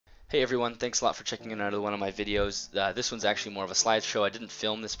Hey everyone, thanks a lot for checking in another one of my videos. This one's actually more of a slideshow. I didn't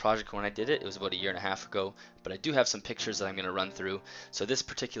film this project when I did it. It was about a year and a half ago, but I do have some pictures that I'm going to run through. So this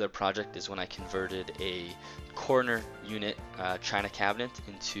particular project is when I converted a corner unit china cabinet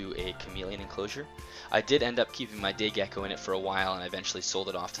into a chameleon enclosure. I did end up keeping my day gecko in it for a while, and I eventually sold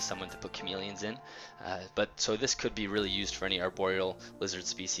it off to someone to put chameleons in. So this could be really used for any arboreal lizard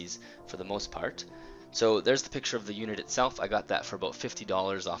species for the most part. So there's the picture of the unit itself. I got that for about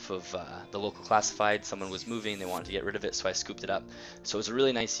 $50 off of the local classified. Someone was moving, they wanted to get rid of it, so I scooped it up. So it's a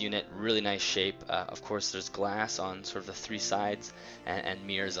really nice unit, really nice shape. Of course, there's glass on sort of the three sides and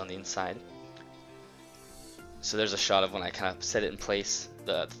mirrors on the inside. So there's a shot of when I kind of set it in place.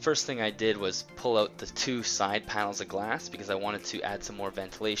 The first thing I did was pull out the two side panels of glass because I wanted to add some more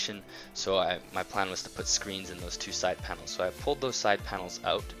ventilation. So my plan was to put screens in those two side panels. So I pulled those side panels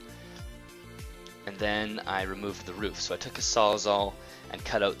out. And then I removed the roof. So I took a Sawzall and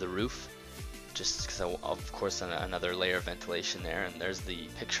cut out the roof, just because of course another layer of ventilation there. And there's the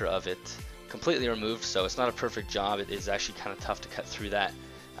picture of it completely removed. So it's not a perfect job. It is actually kind of tough to cut through that.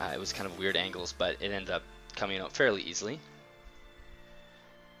 It was kind of weird angles, but it ended up coming out fairly easily.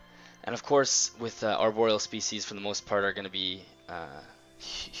 And of course, with arboreal species, for the most part, are going to be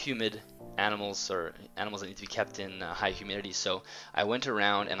humid animals, or animals that need to be kept in high humidity. So I went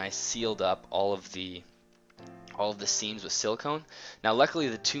around and I sealed up all of the seams with silicone. Now luckily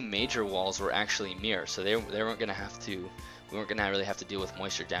the two major walls were actually mirror, so they weren't going to have to, we weren't going to really have to deal with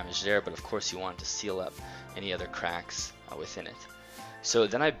moisture damage there, but of course you wanted to seal up any other cracks within it. So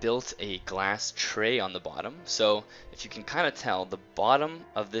then I built a glass tray on the bottom. So if you can kind of tell, the bottom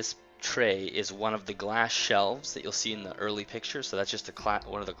of this tray is one of the glass shelves that you'll see in the early picture. So that's just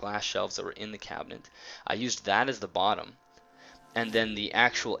one of the glass shelves that were in the cabinet. I used that as the bottom, and then the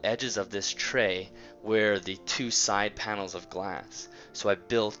actual edges of this tray were the two side panels of glass. So I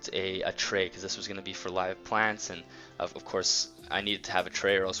built a tray because this was going to be for live plants, and of course I needed to have a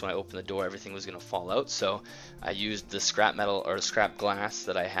tray or else when I opened the door everything was going to fall out. So I used the scrap metal or scrap glass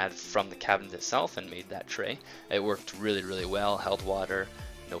that I had from the cabinet itself and made that tray. It worked really well, held water,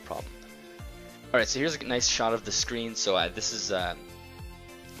 no problem. Alright, so here's a nice shot of the screen. So this is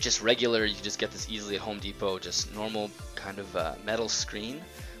just regular, you can just get this easily at Home Depot, just normal kind of metal screen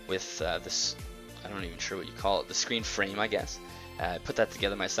with this, I'm not even sure what you call it, the screen frame I guess. I put that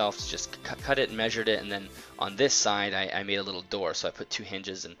together myself, just cut it and measured it, and then on this side I made a little door, so I put two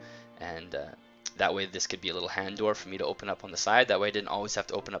hinges, and that way this could be a little hand door for me to open up on the side. That way I didn't always have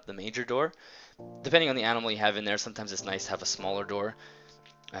to open up the major door. Depending on the animal you have in there, sometimes it's nice to have a smaller door.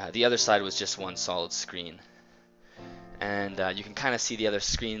 The other side was just one solid screen. And you can kind of see the other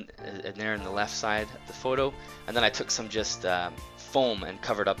screen in there in the left side of the photo. And then I took some just foam and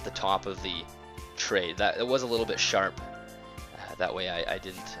covered up the top of the tray. It was a little bit sharp. That way I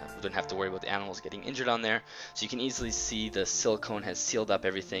didn't have to worry about the animals getting injured on there. So you can easily see the silicone has sealed up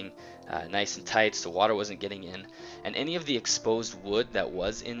everything nice and tight, so water wasn't getting in. And any of the exposed wood that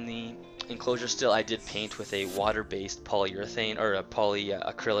was in the enclosure still, I did paint with a water-based polyurethane, or a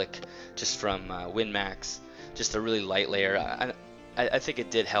polyacrylic, just from WinMax. Just a really light layer. I think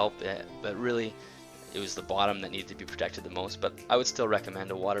it did help, but really it was the bottom that needed to be protected the most. But I would still recommend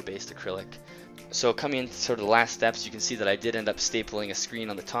a water-based acrylic. So coming into sort of the last steps, you can see that I did end up stapling a screen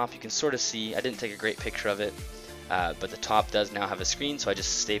on the top. You can sort of see, I didn't take a great picture of it, but the top does now have a screen, so I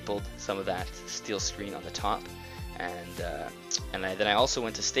just stapled some of that steel screen on the top. And then I also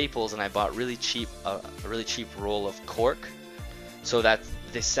went to Staples and I bought a really cheap roll of cork. So that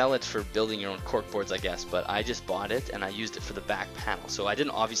they sell it for building your own cork boards, I guess, but I just bought it and I used it for the back panel. So I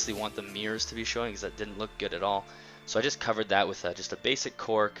didn't obviously want the mirrors to be showing because that didn't look good at all. So I just covered that with just a basic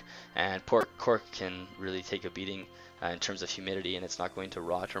cork, and cork can really take a beating in terms of humidity, and it's not going to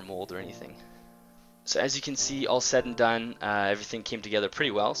rot or mold or anything. So as you can see, all said and done, everything came together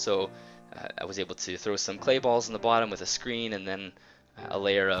pretty well. So I was able to throw some clay balls in the bottom with a screen, and then a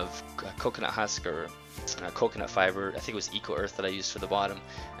layer of coconut husk or coconut fiber. I think it was Eco Earth that I used for the bottom,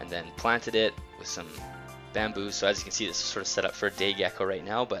 and then planted it with some bamboo. So as you can see, this is sort of set up for a day gecko right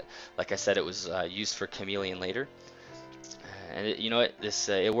now, but like I said, it was used for chameleon later. And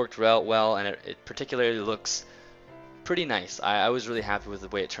it worked well, and it particularly looks pretty nice. I was really happy with the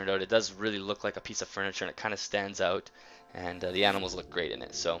way it turned out. It does really look like a piece of furniture, and it kind of stands out, and the animals look great in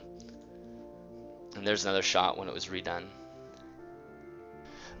it. So, and there's another shot when it was redone.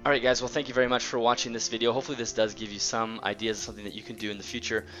 Alright guys, well thank you very much for watching this video. Hopefully this does give you some ideas of something that you can do in the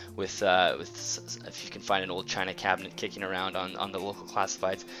future with if you can find an old china cabinet kicking around on the local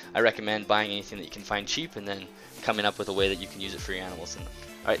classifieds. I recommend buying anything that you can find cheap and then coming up with a way that you can use it for your animals.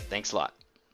 Alright, thanks a lot.